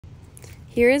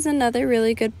Here is another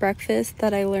really good breakfast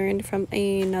that I learned from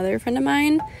another friend of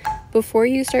mine. Before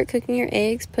you start cooking your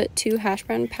eggs, put 2 hash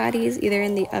brown patties either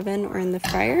in the oven or in the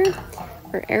fryer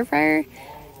or air fryer,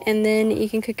 and then you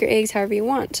can cook your eggs however you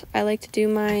want. I like to do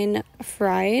mine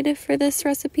fried for this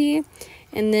recipe,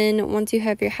 and then once you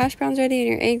have your hash browns ready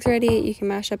and your eggs ready, you can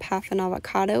mash up half an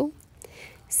avocado,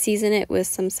 season it with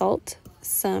some salt,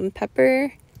 some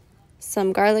pepper,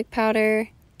 some garlic powder,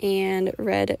 and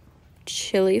red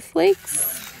chili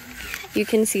flakes. You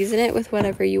can season it with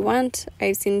whatever you want.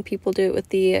 I've seen people do it with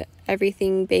the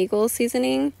everything bagel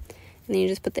seasoning, and then you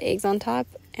just put the eggs on top,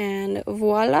 and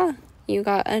voila, you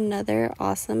got another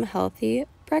awesome healthy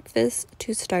breakfast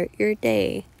to start your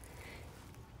day.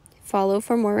 Follow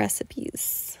for more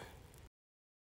recipes.